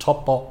the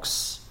top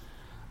box,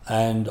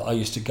 and I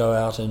used to go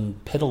out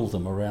and peddle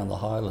them around the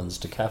Highlands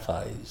to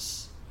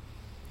cafes.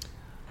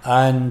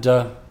 And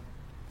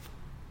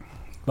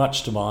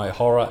much to my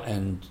horror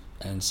and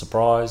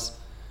surprise,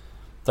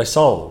 they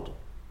sold.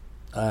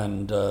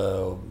 And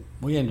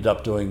we ended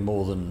up doing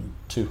more than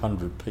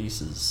 200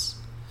 pieces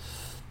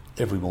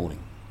every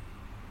morning.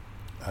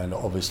 And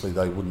obviously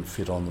they wouldn't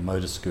fit on the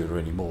motor scooter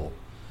anymore.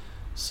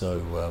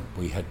 So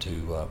we had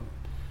to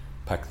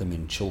pack them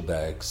in chill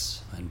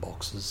bags and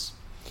boxes.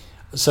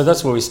 So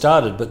that's where we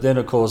started. But then,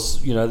 of course,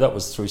 that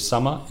was through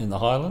summer in the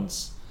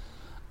Highlands,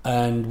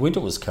 and winter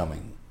was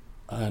coming.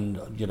 And,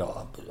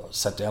 I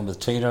sat down with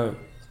Tina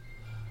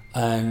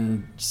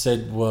and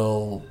said,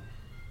 well,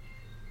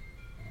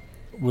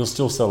 we'll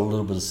still sell a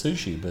little bit of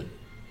sushi, but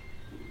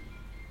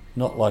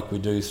not like we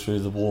do through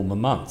the warmer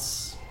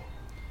months.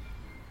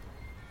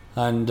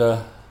 And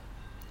a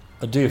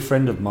dear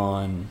friend of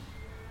mine,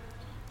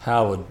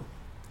 Howard,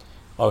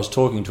 I was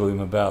talking to him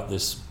about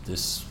this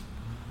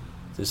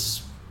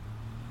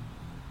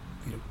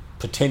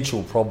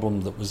potential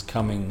problem that was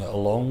coming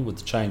along with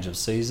the change of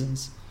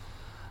seasons.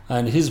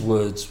 And his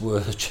words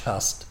were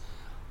just,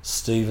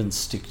 Stephen,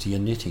 stick to your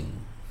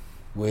knitting.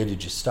 Where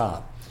did you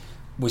start?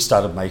 We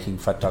started making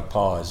Phatt duck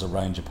pies, a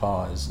range of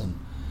pies, and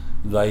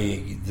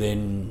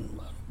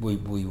we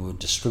were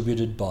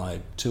distributed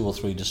by 2 or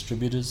 3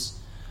 distributors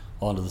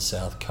onto the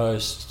south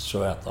coast,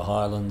 throughout the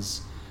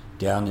Highlands,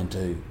 down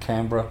into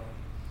Canberra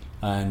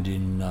and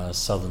in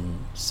southern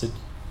Sydney.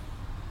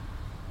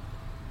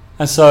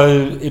 And so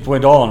it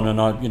went on,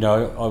 and I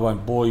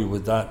won't bore you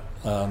with that,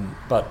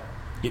 but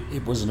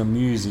it was an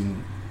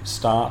amusing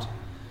start.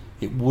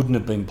 It wouldn't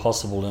have been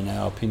possible, in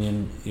our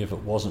opinion, if it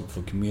wasn't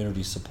for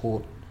community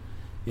support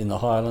in the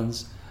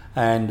Highlands.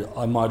 And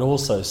I might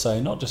also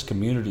say, not just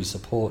community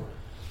support,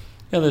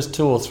 there's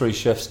 2 or 3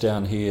 chefs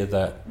down here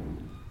that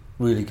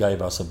really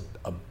gave us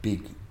a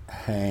big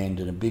hand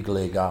and a big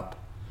leg up.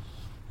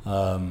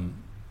 And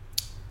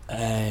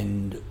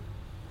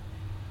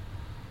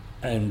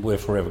we're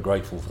forever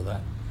grateful for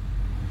that.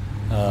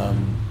 I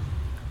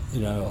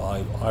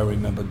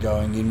remember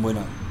going in when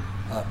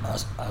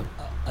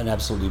an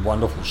absolutely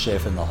wonderful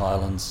chef in the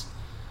Highlands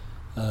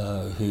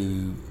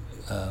who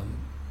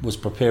was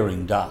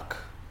preparing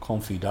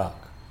confit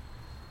duck.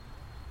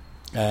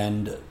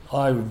 And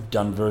I've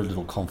done very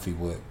little confit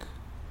work.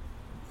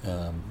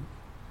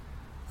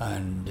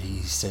 And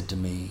he said to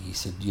me,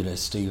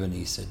 Stephen,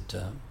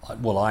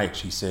 I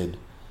actually said,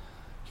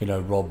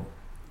 Rob,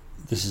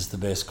 this is the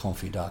best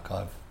confit duck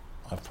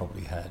I've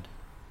probably had.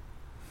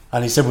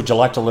 And he said, would you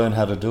like to learn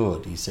how to do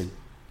it? He said,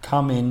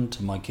 come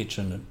into my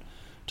kitchen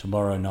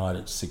tomorrow night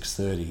at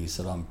 6:30. He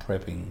said, I'm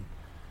prepping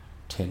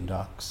 10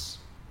 ducks.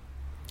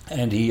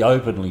 And he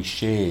openly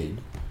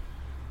shared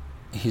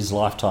his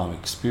lifetime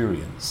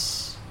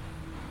experience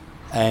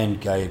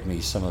and gave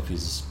me some of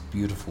his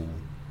beautiful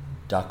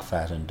duck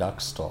fat and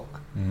duck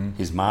stock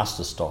his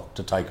master stock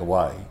to take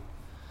away,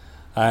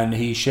 and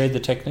he shared the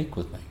technique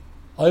with me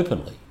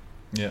openly.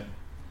 Yeah.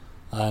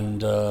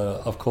 And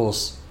of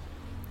course,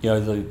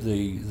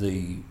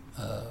 the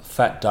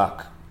Phatt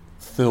duck,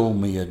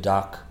 Thilmere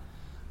duck,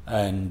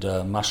 and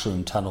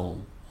mushroom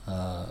tunnel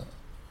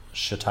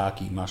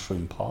shiitake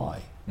mushroom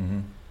pie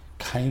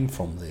came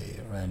from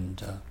there,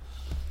 and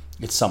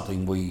it's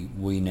something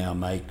we now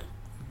make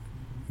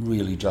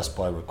really just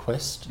by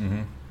request.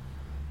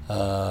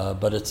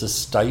 But it's a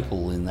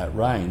staple in that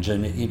range,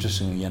 and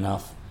interestingly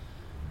enough,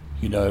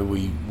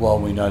 while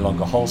we no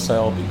longer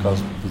wholesale,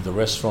 because with the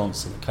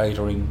restaurants and the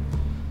catering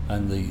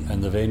and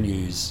the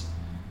venues,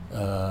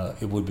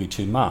 it would be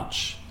too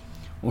much.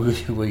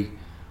 We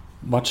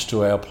much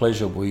to our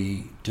pleasure,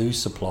 we do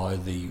supply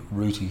the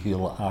Rooty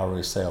Hill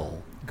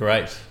RSL.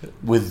 Great.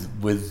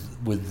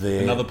 With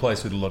their another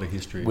place with a lot of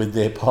history. With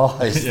their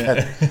pies.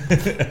 Yeah.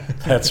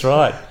 That's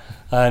right.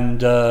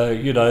 And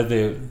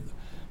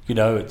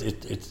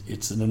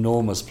it's an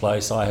enormous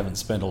place. I haven't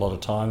spent a lot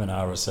of time in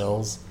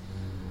RSLs.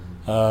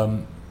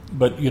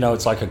 But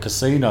it's like a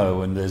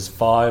casino, and there's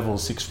 5 or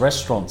 6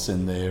 restaurants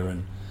in there,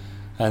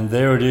 and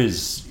there it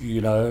is.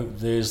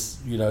 There's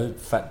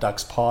Phatt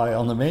duck's pie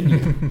on the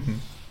menu,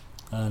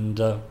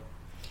 and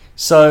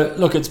so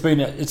look, it's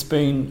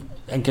been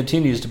and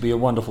continues to be a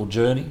wonderful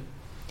journey.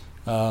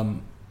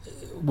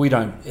 We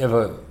don't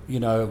ever,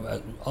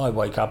 I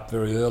wake up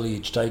very early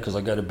each day because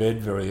I go to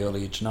bed very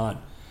early each night,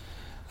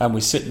 and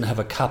we sit and have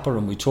a cuppa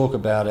and we talk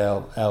about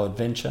our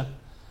adventure.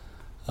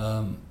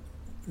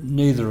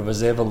 Neither of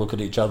us ever look at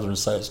each other and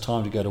say it's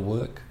time to go to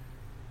work.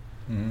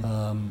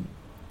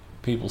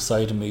 People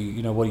say to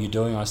me, what are you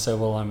doing? I say,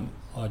 well,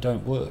 I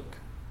don't work,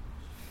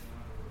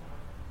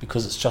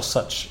 because it's just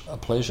such a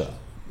pleasure,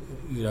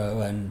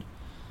 and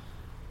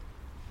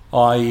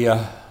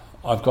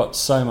I've got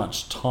so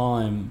much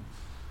time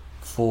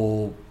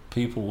for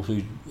people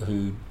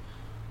who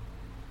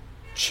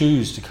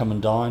choose to come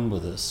and dine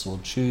with us, or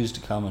choose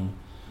to come and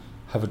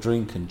have a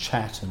drink and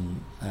chat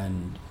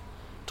and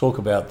talk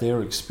about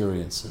their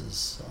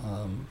experiences.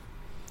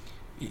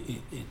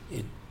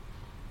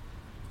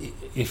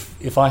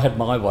 If I had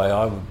my way,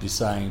 I would be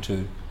saying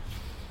to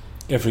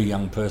every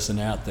young person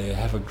out there,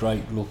 have a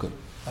great look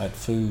at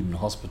food and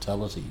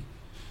hospitality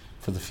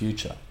for the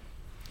future.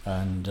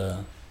 And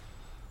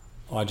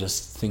I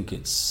just think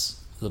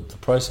it's the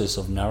process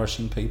of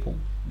nourishing people.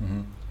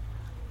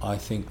 I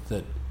think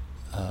that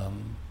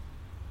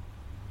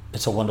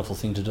it's a wonderful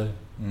thing to do.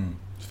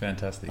 It's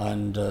fantastic.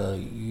 And,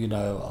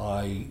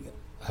 I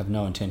have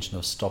no intention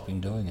of stopping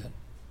doing it.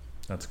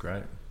 That's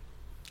great.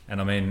 And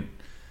I mean,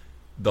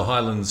 the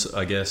Highlands,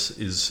 I guess,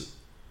 is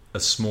a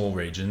small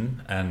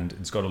region, and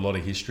it's got a lot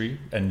of history.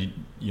 And,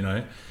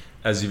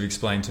 as you've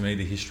explained to me,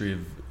 the history of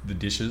the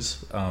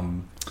dishes,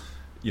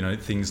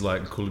 things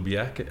like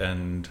Cookbook,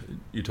 and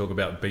you talk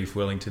about beef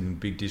Wellington,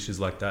 big dishes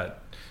like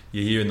that.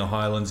 You're here in the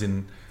Highlands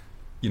in,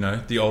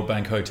 the Old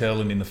Bank Hotel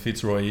and in the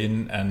Fitzroy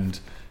Inn, and,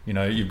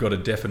 you've got a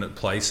definite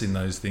place in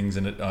those things,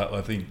 and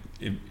I think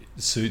it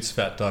suits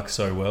Phatt duck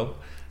so well.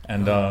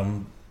 And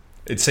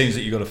it seems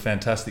that you've got a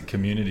fantastic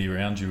community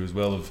around you as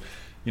well of,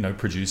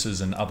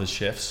 producers and other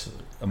chefs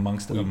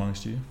amongst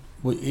you.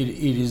 Well,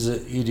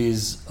 it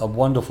is a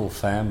wonderful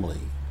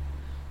family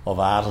of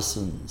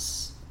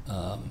artisans,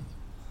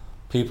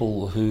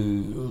 people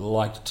who,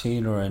 like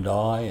Tina and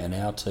I and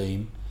our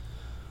team,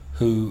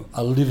 who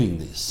are living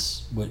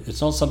this.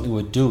 It's not something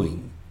we're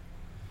doing.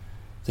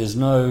 There's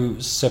no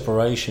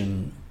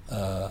separation.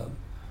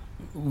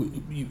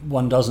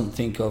 One doesn't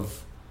think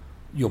of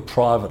your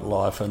private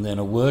life and then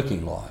a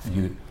working life.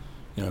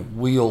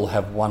 We all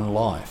have one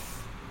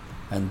life,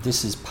 and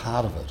this is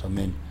part of it. I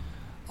mean,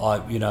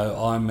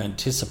 I'm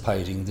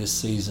anticipating this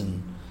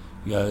season,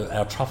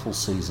 our truffle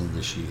season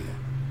this year.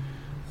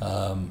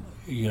 I'm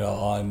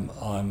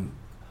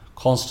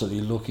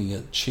constantly looking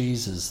at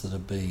cheeses that are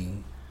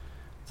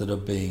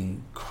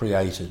being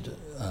created.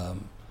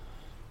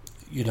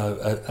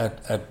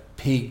 At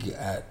pig,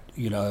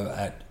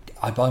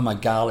 I buy my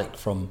garlic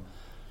from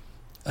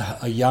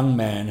a young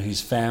man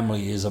whose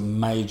family is a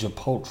major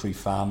poultry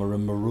farmer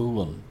in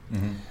Marulan.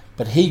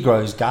 But he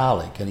grows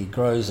garlic, and he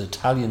grows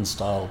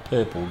Italian-style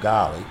purple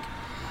garlic.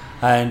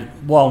 And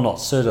while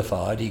not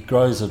certified, he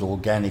grows it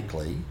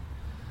organically,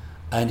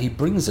 and he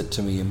brings it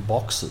to me in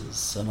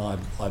boxes. And I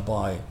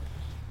buy,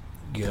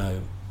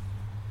 10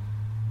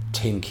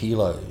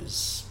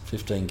 kilos,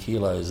 15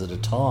 kilos at a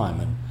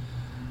time.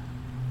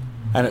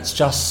 And it's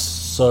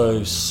just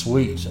so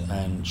sweet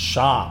and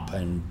sharp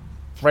and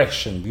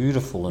fresh and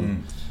beautiful.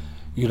 And,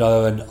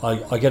 and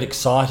I get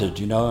excited,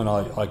 and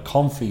I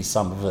confit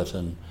some of it,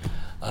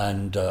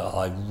 and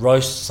I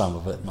roast some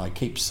of it, and I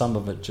keep some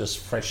of it just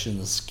fresh in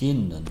the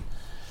skin, and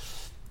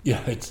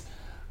it's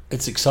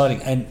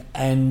exciting.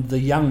 And the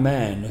young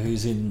man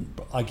who's in,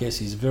 I guess,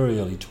 his very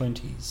early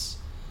 20s,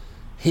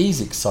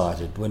 he's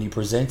excited when he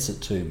presents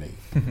it to me,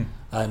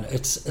 and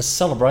it's a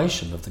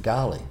celebration of the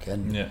garlic.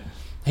 And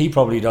he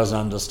probably doesn't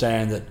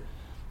understand that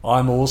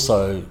I'm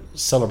also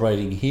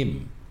celebrating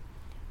him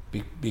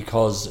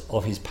because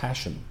of his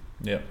passion.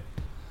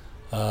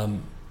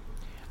 And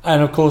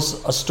of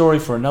course, a story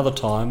for another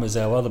time is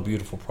our other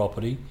beautiful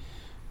property,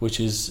 which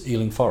is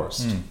Ealing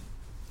Forest.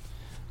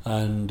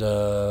 And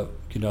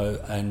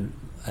and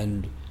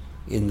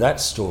in that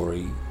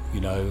story,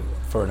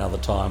 for another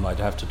time, I'd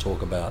have to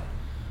talk about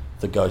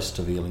the ghost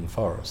of Ealing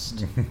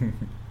Forest.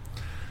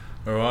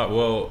 All right.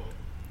 Well,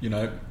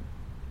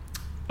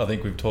 I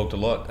think we've talked a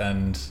lot,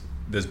 and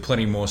there's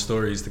plenty more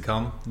stories to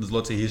come. There's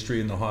lots of history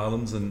in the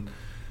Highlands, and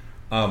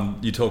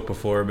you talked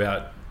before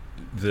about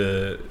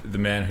the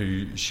man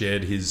who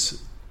shared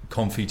his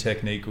confit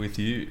technique with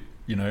you,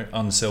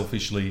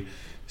 unselfishly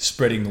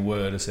spreading the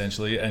word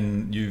essentially,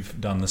 and you've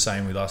done the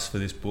same with us for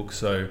this book.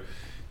 So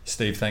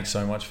Steve, thanks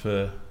so much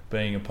for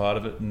being a part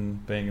of it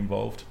and being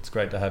involved. It's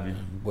great to have you.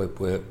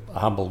 We're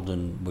humbled,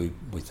 and we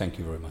thank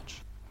you very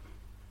much.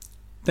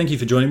 Thank you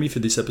for joining me for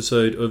this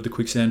episode of the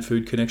Quicksand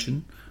Food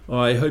Connection.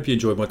 I hope you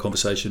enjoyed my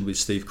conversation with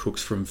Steve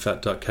Crooks from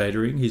Phatt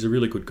Catering. He's a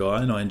really good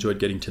guy, and I enjoyed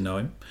getting to know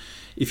him.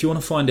 If you want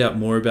to find out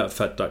more about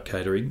Phatt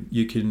Catering,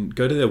 you can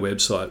go to their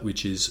website,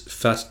 which is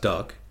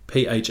phattduck,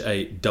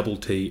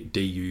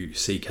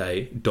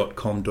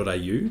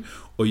 PHATTDUCK.com.au,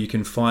 or you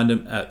can find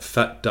them at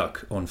Phatt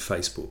Duck on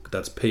Facebook.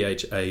 That's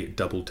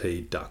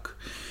PHATT Duck.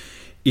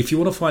 If you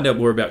want to find out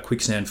more about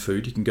Quicksand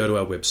Food, you can go to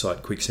our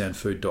website,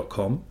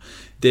 quicksandfood.com.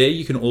 There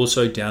you can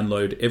also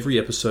download every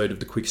episode of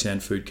the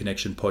Quicksand Food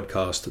Connection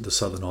podcast, the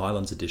Southern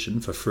Highlands edition,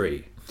 for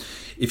free.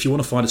 If you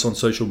want to find us on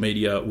social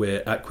media,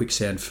 we're at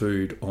Quicksand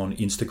Food on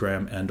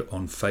Instagram and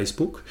on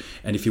Facebook.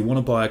 And if you want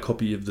to buy a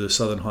copy of the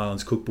Southern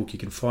Highlands Cookbook, you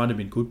can find them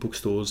in good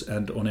bookstores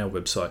and on our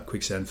website,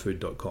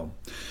 quicksandfood.com.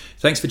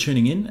 Thanks for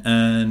tuning in,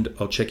 and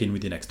I'll check in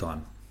with you next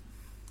time.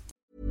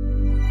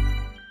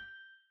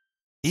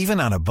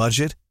 Even on a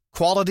budget,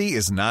 quality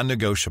is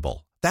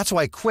non-negotiable. That's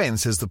why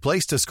Quince is the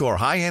place to score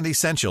high-end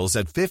essentials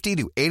at 50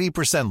 to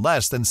 80%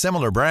 less than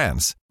similar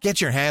brands. Get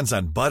your hands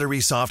on buttery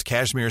soft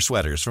cashmere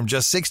sweaters from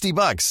just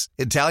 $60,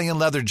 Italian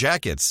leather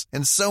jackets,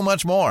 and so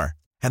much more.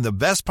 And the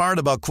best part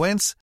about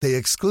Quince, they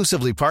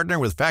exclusively partner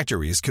with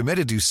factories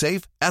committed to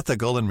safe,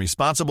 ethical, and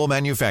responsible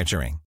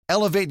manufacturing.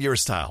 Elevate your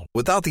style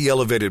without the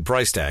elevated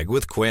price tag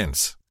with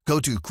Quince.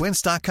 Go to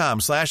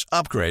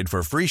quince.com/upgrade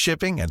for free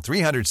shipping and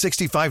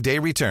 365-day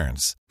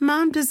returns.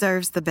 Mom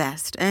deserves the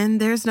best, and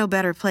there's no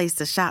better place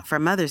to shop for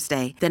Mother's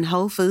Day than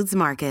Whole Foods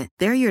Market.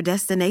 They're your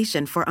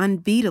destination for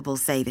unbeatable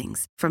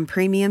savings, from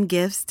premium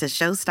gifts to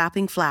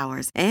show-stopping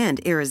flowers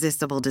and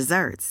irresistible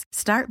desserts.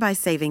 Start by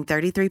saving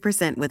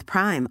 33% with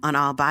Prime on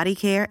all body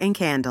care and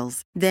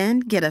candles.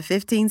 Then get a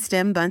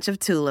 15-stem bunch of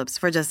tulips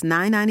for just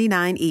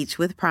 $9.99 each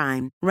with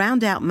Prime.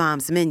 Round out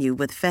Mom's menu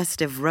with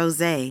festive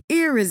rosé,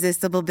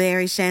 irresistible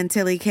berry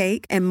chantilly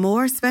cake, and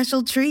more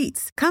special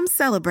treats. Come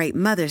celebrate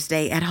Mother's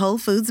Day at Whole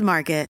Foods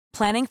Market.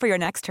 Planning for your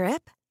next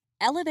trip?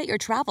 Elevate your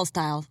travel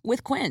style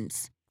with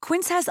Quince.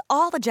 Quince has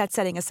all the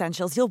jet-setting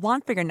essentials you'll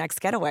want for your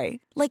next getaway,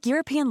 like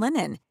European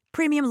linen,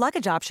 premium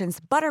luggage options,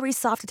 buttery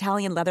soft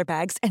Italian leather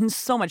bags, and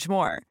so much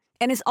more.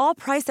 And is all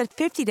priced at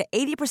 50 to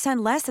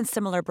 80% less than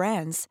similar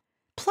brands.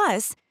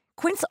 Plus,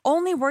 Quince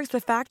only works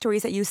with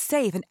factories that use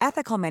safe and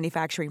ethical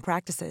manufacturing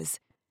practices.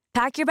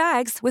 Pack your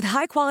bags with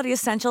high-quality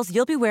essentials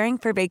you'll be wearing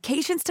for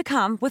vacations to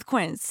come with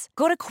Quince.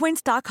 Go to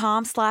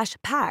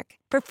quince.com/pack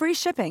for free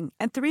shipping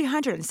and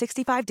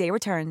 365-day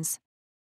returns.